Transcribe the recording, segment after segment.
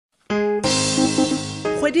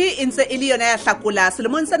kgwedi e ntse e le yona ya Hlakola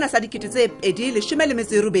selemong sena sa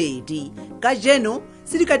 2018 ka jeno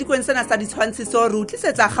se dikadikweng sena sa ditshwantshiso re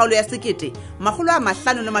utlisetsa kgaolo ya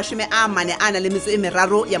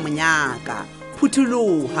 1543 ya Monyaka.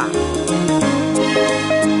 Phutholoha.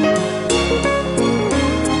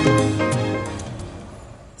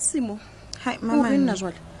 Simo, hai mama nna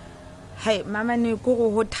jwale. Hai mama ne go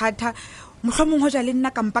go thata mohlomong ho ja le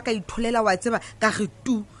nna ka mpa ka itholela wa tseba ka re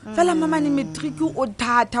tu fela mama ne matric o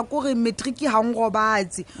thata go re matric ha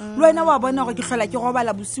ngobatse le wena wa bona gore ke hlola ke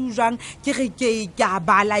robala bosiu jang ke re ke a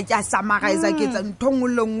bala ke a summarize ke tsa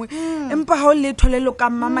nthongolongwe empa ha o le tholelo ka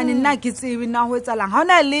mama ne nna ke tsebe na ho etsalang ha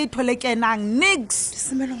ona le thole kenang nix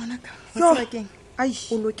Semelo ngwanaka wa tsakeng ai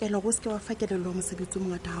o lokela go se ke wa fakelelo mosebetsi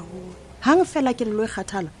mongata haholo hang fela ke le lo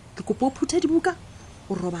ikgathala ke kopo o phuthe dibuka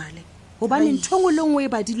o robale hobane nthongwe le ngwe e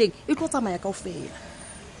badileng e tlo tsamaya kaofela.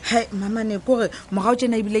 Hai mama ne gore mogao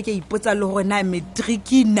tsena ibile ke ipotsa le gore na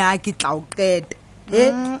matric na ke tla o qeta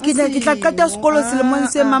ke tla qeta sekolo selemong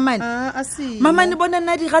se mama ne bona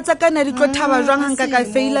nna di ratsa kana di tlo thaba jwang hanka ka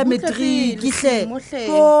faila matric hle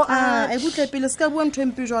o e butle pele se ka bua ntho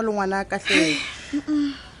empe jwalo ngwana ka hle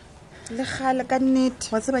le gale ka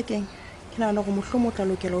nnete wa tseba keng ke nana go mohlomo tla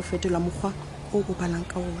lokela o fetola mokgwa o go balang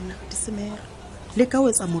ka ona disemela le ka o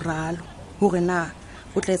etsa moralo hore na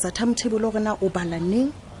o tla etsa timetable hore na o bala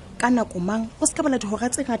neng ka nako mang o se ka bala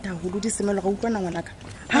dihora tse ngata haholo disemelo ga utlwana ngwanaka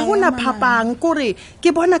ha hona phapang kore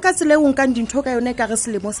ke bona ka tsela e o nkang dintho ka yone ka re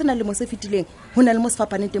selemo sena le mo se fetileng hona le mo se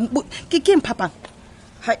fapaneng teng ke phapang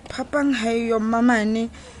hai phapang ha yo mama ne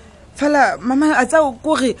fela mama a tsa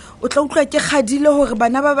gore o tla utlwa ke khadile hore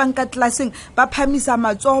bana ba bang ka classeng ba phamisa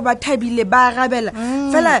matsoho ba thabile ba arabela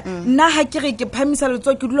fela nna ha ke re ke phamisa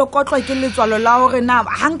letso ke dilo kotlwa ke letswalo la hore na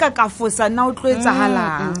hanka ka fosa na o tlo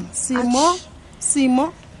etsahalang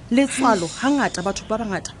simo letswalo hangata batho ba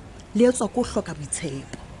bangata le etswa ko hloka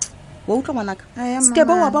boitshepo wa utlwa ngwanaka se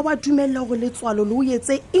ba wa dumella gore letswalo le o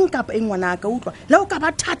etse eng kapa eng ngwanaka utlwa la o ka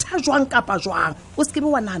ba thatha jwang kapa jwang o se ke be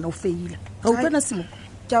wa nahana o feila ga utlwana simo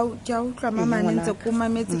ja utlwa mama ne ntse ko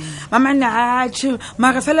mametse mama ne a tshi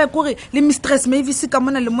mara fela gore le mistress Mavis ka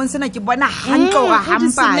mona le monsena ke bona hantle ga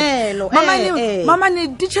hampa mama ne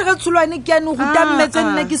ditšhere tsulwane ke ane go tammetse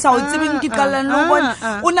nna ke sa o tsebeng ke qalang le bona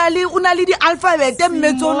o na le di alphabet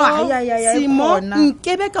mmetsono simo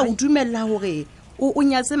nkebe ka o dumella hore o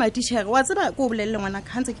nyatse matitšhere wa tseba ko bolelle ngwana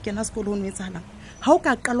ka ntse ke kena sekolo no etsahalang ha o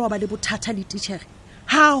ka qala wa ba le bothata le titšhere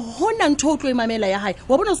ha hona ntho o tlo imamela ya hae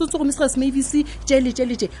wa bona o sontse go mistress Mavis jele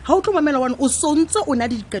ha o tlo mamela wana o sontse o na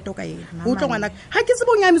di diqeto ka yena o tlo ngwanaka ha ke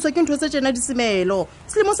tsebo nyamiswa ke ntho tse tsena disemelo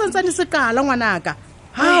selemo sa ntsane se kala ngwanaka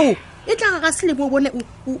hao e tla ga selemo o bone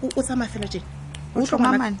o tsama fela tjena o tlo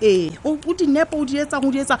ngwanaka o dinepo o di etsa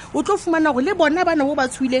o tlo fumana gore le bona bana bo ba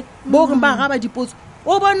tshwile bo re ba ga ba dipotso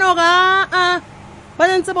o bona ga ba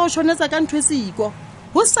ntse ba o shonetsa ka ntho e siko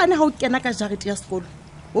ho sane ha o kena ka jarete ya sekolo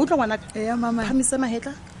o tlo ngwanaka mama phamise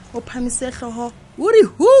mahetla o phamise hloho o re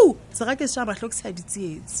hu se ga ke sha ba hlokisa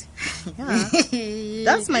ditsietsi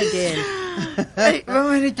that's my girl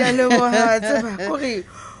mama re tla bo ha tseba gore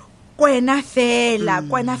kwena fela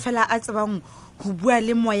a tsebang go bua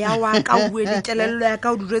le moya wa ka o bue le kelello ya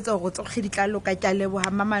ka o duretsa go tsoge ditlalo ka tla lebo ha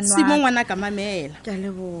mama nwa Simo ngwana ka mamela tla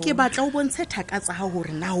lebo ke batla o bontshe thaka tsa ha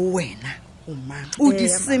hore na wena o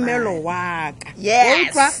disemelo wa ka yes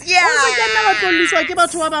o tsena ba tloliswa ke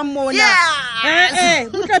batho ba ba mona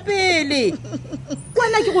butla pele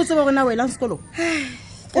kwana ke go tseba rona wela sekolo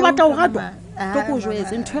o batla o ratwa to go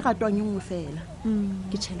jwetse ntho e ratwang e nngwe fela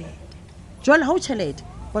ke tšhelete jwale ha o tšhelete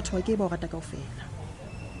batho ba ke ba o rata kaofela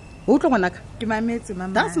o tlo ngwanaka ke mametse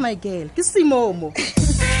mama that's my girl ke Simomo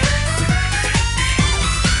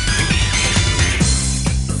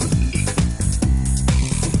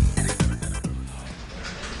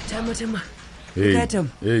Tema. Hey,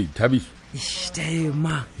 Thabiso.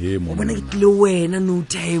 Tema. Hey, o bona ke tle wena no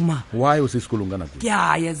Tema. Why o se sekolong kana go? Ke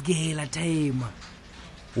a ya sgela Tema.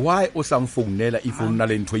 Why o sa mfounela if o nna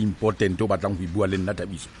le ntho important o batlang go bua le nna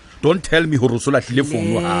Thabiso? Don't tell me hore o sola hlile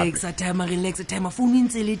phone wa hape. Relax Tema. Phone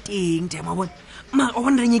ntse le teng Tema bona. Ma o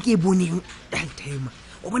bona reng ke e boneng Tema.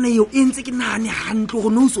 O bona yo entse ke nane hantlo go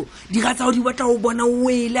noso. Di ratsa o di batla o bona o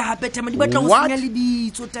wele hape Tema di batla go senya le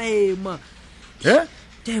bitso Tema.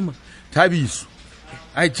 Tema Thabiso,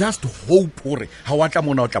 I just hope hore ha wa tla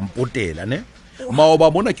mona o tla mpotela ne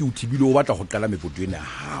maoba mona ke uthibile o batla go qala mepoto ena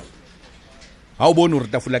hao ha o bone hore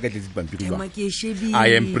tafula ka tletse pampiri ba I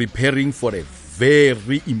am preparing for a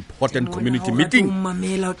very important community meeting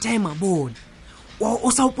mamela Tema bona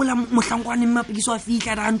o sa opola mohlankwane mmapikiso a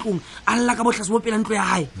fitla ra ntlong alla ka botlase bo pela ntlo ya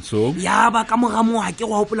hae so ya ba ka moramo ha ke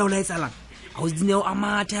go opola o la etsalang a o dineo a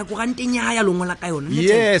matha ya go ganteng ya longola ka yona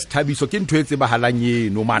yes Thabiso ke ntho e tsebahalang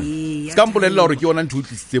eno man Ee, ska mpolelela gore ke yona ntho o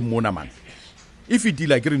tlisitseng mona man e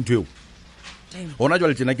fetile ke re ntho eo gona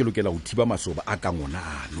jwale tjena ke lokela go thiba masoba a ka ngona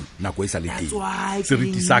ano nako e sa le That's teng why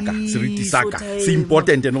seriti ke saka leso, se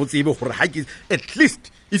important and o tsebe gore ha ke at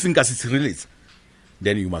least if nka se tshireletsa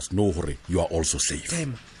then you must know gore you are also safe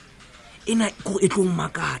Tema ena go e tlo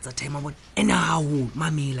makatsa Tema bona ena ha ho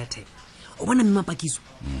mamela Tema o bona mmapakiso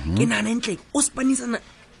ke nana entle o spanisana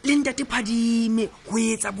le ntate Phadime go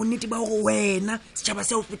etsa bonnete ba gore wena setjhaba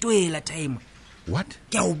se o fetoela Tema what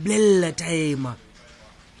ke a o blella Tema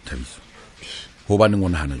Thabiso ho ba neng o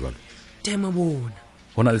nahana jwalo Tema bona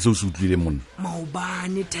hona le se o se utlwile monna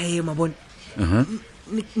maobane Tema bona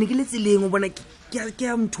ne ke le tseleng o bona ke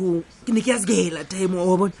ya motho ke ne ke ya sgela Tema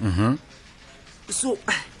o bona so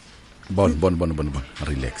bon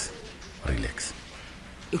relax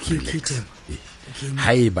okay Tema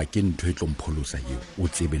haeba ke ntho e tlo mpholosa eo o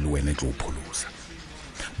tsebe le wena e tlo o pholosa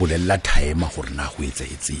bolella Thaema gore na go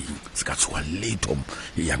etsaetseng se ka tshoga letho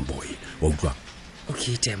young boy wa utlwa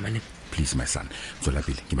okay Tema ne please my son tswela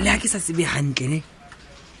pele ke le ha ke sa sebe hantle ne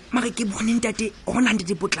mara ke bone ntate gona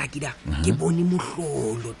ntate potlaki da ke bone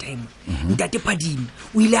mohlolo Tema ntate Phadime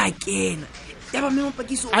o ile a kena ya ba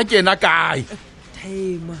mmepakiso a kena kae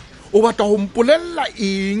Tema o batla go mpolella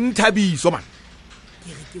eng Thabiso man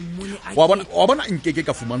ke re ke mmone a wa bona nkeke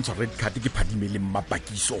ka fumantshwa red card ke Phadime le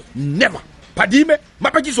Mmapakiso never Phadime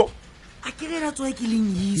Mmapakiso a ke re ra tswa ke leng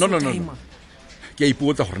no yiso Tema ke a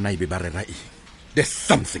ipotsa gore na e be ba rera eng there's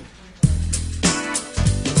something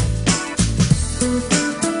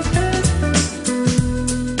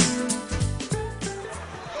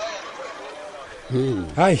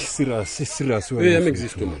Hai serious e ya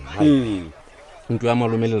existe mo ntwe ya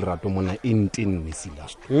malome le lerato mona e ntenne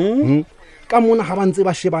serious ka mona ga ba ntse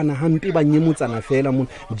ba shebana hampe ba nyemotsana fela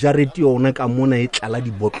mona jarete yona ka mona e tlala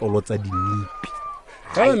dibotlolo tsa dinipi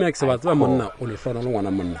ga Max ba tsaba monna o le hlona le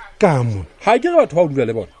ngwana monna ka mona ha ke re batho ba o dula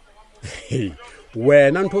le bona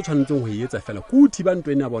wena ntho o tshwanetseng go e etsa fela ke o thiba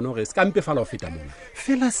ntwene ya bona gore se ka mpefala go feta mona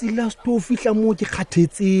fela serious to fihla mo ke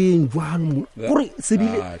kgathetseng jwalo gore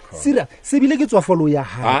sebile ke tswa folo ya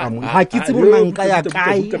ha mona ha ke tse bona nka ya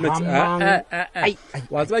kae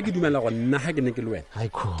wa tsaba ke dumela go nna ha ke ne ke le wena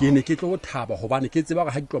ke ne ke tlo go thaba gobane ke tseba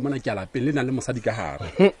gore ha ke tlo mona ke a lapeng le na le mosadi ka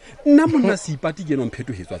gare nna monna se ipati ke no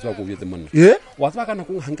mphetohetswa tsaba go etse monna wa tsaba ka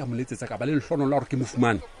nako ga nka moletsetsa ka ba le lehlono la gore ke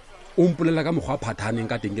mofumane o mpolela ka mokgwa phathaneng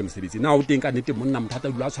ka teng ke mosebetsi na o teng ka nete monna mthata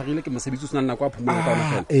dula a tshwarile ke mosebetsi o sena nna kwa phumolo ka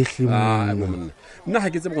ona fela monna nna ha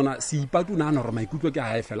ke tsebe gona se ipatu na ana gore maikutlo ke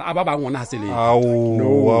a hae fela a ba bang ona ha se le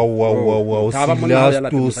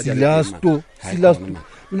silasto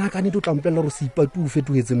nna ka nete o tla mpolela gore se ipatu o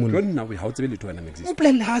fetohetse monna nna o ha o tsebe letho wena Maxis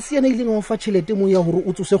mpolela ha se yana ile nga o fa tšhelete mo ya gore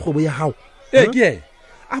o tsose kgwebo ya gago ke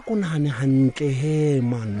a ko nahane hantle he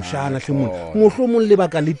man shana hle mona mohlo mong le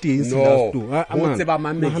baka le teng silasto o tseba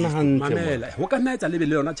mamela ho ka nna etsa lebe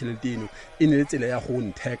le yona tšhelete eno e ne le tsela ya go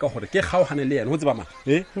ntheka gore ke kgaogane le yena ho tseba mang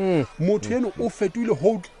motho eno o fetile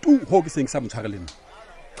ho ke seng sa motshwareleng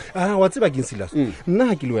wa tseba ke silasto nna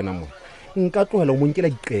ha ke le wena mona nka tlohela mo nkela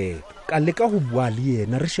diqeto ka leka go bua le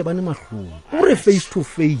yena re shebane mahlong o re face to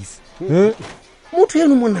face motho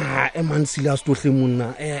eno mona man silasto hle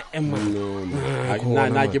monna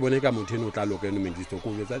na ke bone ka motho eno o tla loka eno Maxis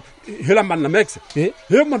go etsa hela manna Max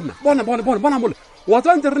monna bona mole wa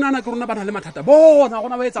tsantse re nana ke rona bana le mathata bona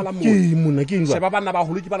gona ba etsalang mo ke monna ke se ba bana ba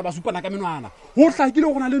holo ke bana ba supana ka menwana ho hlakile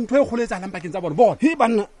gona le ntho e kgoletsalang pakeng tsa bona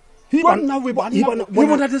bona banna we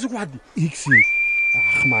bona tse kwadi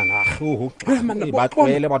ba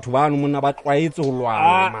tloele batho bano monna ba tlwaetse go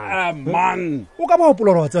lwana man o ka ba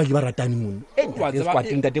opolora wa tseba ke ba ratani monna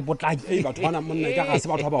kwateng tate potlaki batho bana monna ka ga se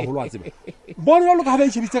batho ba baholo wa tseba bona lo ka ba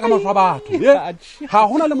itshebitse ka mahlo a batho ha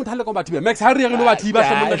gona le motho le ka batho Max ha re re lo batho ba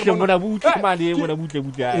hle monna butle mane monna butle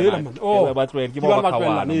ba tloele ke ba ba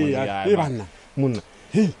kawana banna monna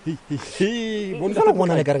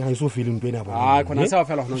bona le ka reng ha iso fele ntwena bona khona se wa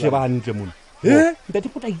fela gona sheba hantle monna ntate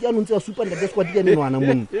potlaki ya nontse a supa ntate squad ya menwana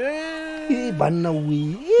monna banna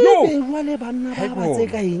we wale banna ba tse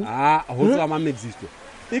ka eng ho tswa ma Maxis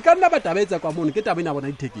e ka nna ba tabetsa kwa mone ke tabena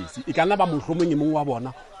bona ditekesi e ka nna ba mohlomong e mong wa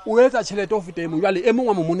bona o etsa tšhelete o fete e mong jwale e mong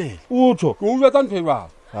wa momonela utsho ke o jwetsa ntho e ba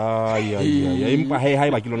empa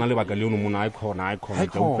hai ba ke lona le baka le yone mona ai khona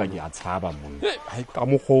ka utlwa ke a tshaba monna ka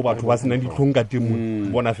mokgo batho ba sena ditlhong ka teng monna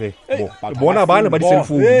bona fe bona bana ba di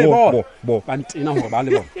cellphone ba ntena hore ba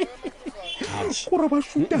le bona gore ba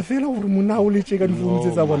shuta fela gore mona o letse ka difounu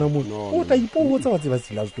tse tsa bona mona o tla ipotsa wa tseba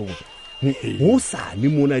sila sto go sane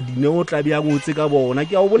mona Dineo tla be a ngotse ka bona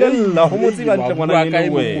ke a o bolella go motse ba ntle ngwana ka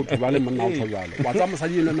eno e motho ba le monna o tlhojalo wa tsa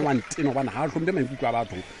mosadi eno ne wa nteno bana ha hlombe maikutlo a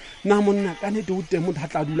batho na monna ka nete o teng motho a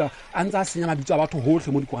tla dula a ntse a senya mabitso a batho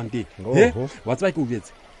hohle mo dikoranteng wa tseba ke o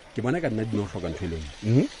betse ke bona ka nna Dineo hloka ntho e leng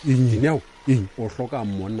Dineo o hloka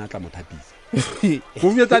monna tla mothapisa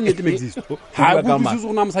go bjetsa nnete Mexico ha go bitsitse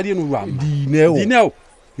go na mosadi eno jwang Dineo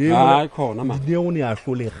ha khona ma Dineo o ne a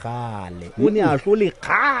hlole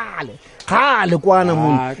gale kwana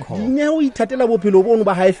mona Dineo o ithatela bophelo bono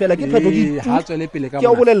ba hae fela ke phetho ha tswele pele ka ke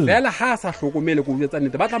a bolella fela ha sa hlokomele go bjetsa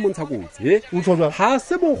nnete ba tla montsha kotsi o tshwa ha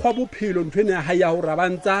se bokgwa bophelo ntwe ne ha ya ho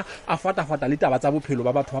rabantsa a fatafata le taba tsa bophelo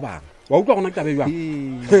ba batho ba bang wa utlwa gona taba e jwang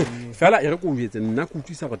fela e re go bjetse nna go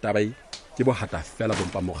tsisa go taba e ke bo hata fela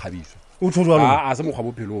bompa mo kgabiso o tshwa jwalo a se mokgwa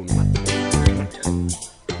bophelo ono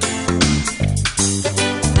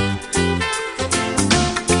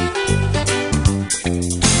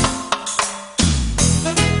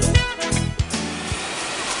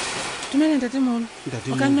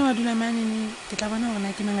o ka nna wa dula manene ke tla bona gore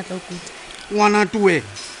na ke mangatla o kuta ngwana towe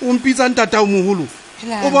o mpitsa ntata o moholo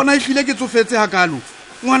o bona ehlile ke tsofetse hakalo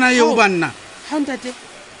ngwana eo banna ha ntate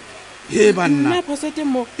he banna nna phosete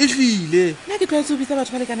mo ehlile nna ke tlwaetse ho bitsa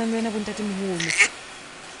batho ba lekanang le wena bontate moholo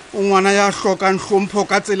o ngwana ya hlokang hlompho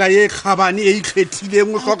ka tsela e kgabane e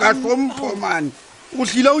ikgethileng o hloka hlompho mane o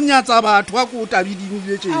hlile o nyatsa batho ga ko o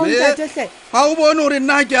tabidimile tjena ha o bone hore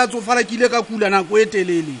nna ke a tsofala ke ile ka kula nako e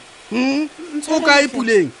telele o ka e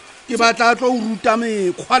puleng ke batla tlo o ruta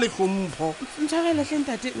mekgwa le hlompho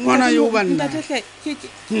ngwana yo banna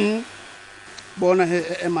bona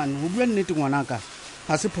he man ho bua nnete ngwanaka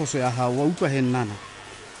ha se phoso ya hao wa utlwa he nnana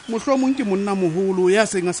mohlomong ke monna moholo ya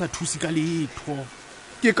seng a sa thusi ka letho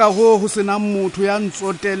ke ka ho sena motho ya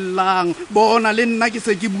ntsotellang bona le nna ke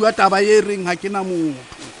se ke bua taba e reng ha ke na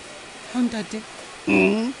motho ha ntate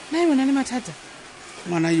na e bona le mathata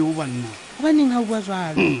ngwana yo banna hobaneng ha o bua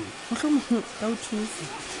jwalo mohlomong ka o thusi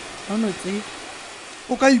ha o no tsebe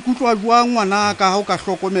o ka ikutlwa jwang ngwanaka ha o ka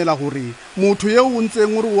hlokomela hore motho eo o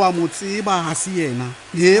ntseng o re wa mo tseba ha se yena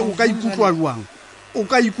o ka ikutlwa jwang o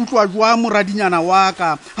ka ikutlwa jwang moradinyana wa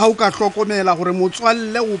ka ha o ka hlokomela hore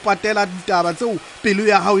motswalle o patela ditaba tseo pelo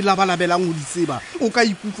ya hao e labalabelang ho di tseba o ka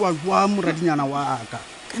ikutlwa jwang moradinyana wa ka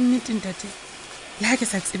ka nnete ntate le ha ke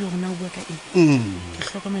sa tsebe hore na o bua ka eng ke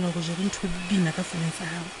hlokomela hore jere ntho bina ka foneng sa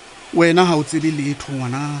hao wena ha o tsebe letho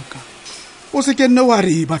ngwanaka o se ke nne wa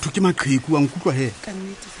re batho ke maqheku wa nkutlwa he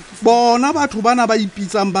bona batho bana ba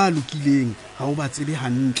ipitsang ba lokileng ha o ba tsebe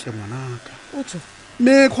hantle ngwanaka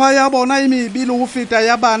mekgwa ya bona e mebe le ho feta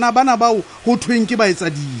ya bana bao ho thweng ke ba etsa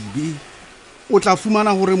dibe o tla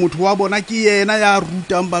fumana hore motho wa bona ke yena ya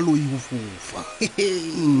rutang baloi ho fofa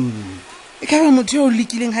e ka ba motho o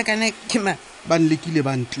lekileng ha kana ke ma ba nlekile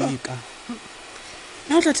ba ntleka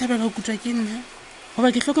na o tla thabela ho kutwa ke nna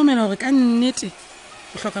hoba ke hlokomela hore ka nnete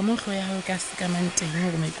o hloka mohlo ya hao ka se ka manteng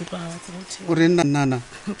hore maikutlo a batse botse o re nna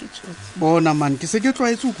bona man ke se ke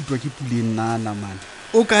tlwaetse ho kutwa ke puleng nana man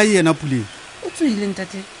o ka yena puleng o tswile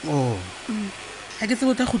ntate ha ke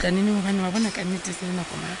tsebo tla khutla nene hobane wa bona ka nnete se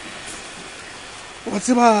nako ma wa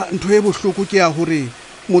tseba ntho e bohloko ke ya hore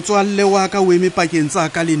motswalle wa ka o eme pakeng tsa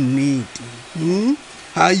ka le nnete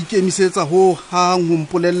ha ikemisetsa ho hang ho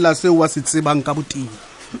mpolella seo wa se tsebang ka boteng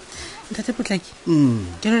ntate potlaki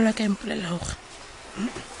ke lola ka impolella hore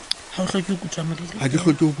ha o hloke ho kutwa moriri ha ke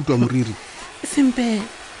hloke ho kutwa moriri sempe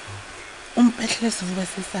o mpatlhele sefuba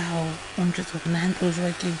se sa hao o ntjwetse gore na hantle o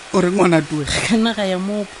jwa keng o re ngwana tuwe ka nna ga ya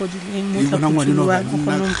mo phodileng mo tla kutulwa go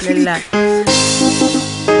kgona ho mpolella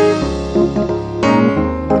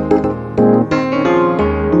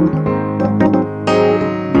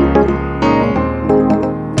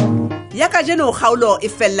ya ka jeno kgaolo e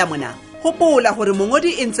fella mona hopola hore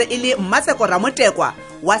mongodi e ntse e le Mmatseko Ramotekwa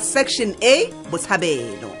wa section A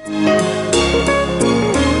Botshabelo.